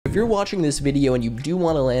If you're watching this video and you do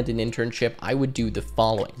want to land an internship, I would do the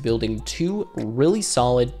following: building 2 really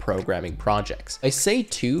solid programming projects. I say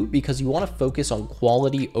 2 because you want to focus on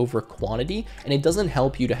quality over quantity, and it doesn't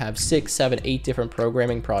help you to have 6, 7, 8 different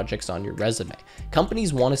programming projects on your resume.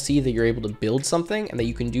 Companies want to see that you're able to build something and that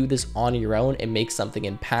you can do this on your own and make something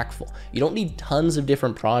impactful. You don't need tons of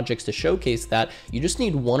different projects to showcase that. You just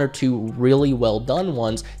need 1 or 2 really well done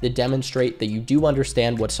ones that demonstrate that you do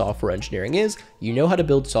understand what software engineering is, you know how to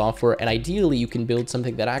build software, and ideally you can build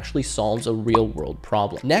something that actually solves a real world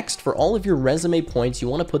problem. Next, for all of your resume points, you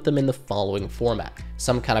want to put them in the following format: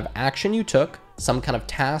 some kind of action you took, some kind of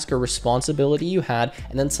task or responsibility you had,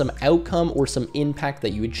 and then some outcome or some impact that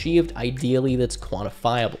you achieved, ideally that's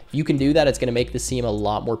quantifiable. If you can do that, it's going to make this seem a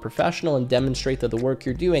lot more professional and demonstrate that the work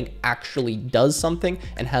you're doing actually does something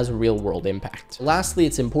and has a real world impact. Lastly,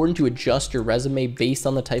 it's important to adjust your resume based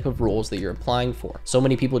on the type of roles that you're applying for. So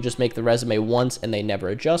many people just make the resume once and they never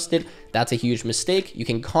adjust it. That's a huge mistake. You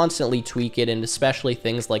can constantly tweak it, and especially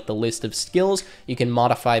things like the list of skills, you can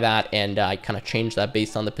modify that and kind of change that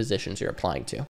based on the positions you're applying to.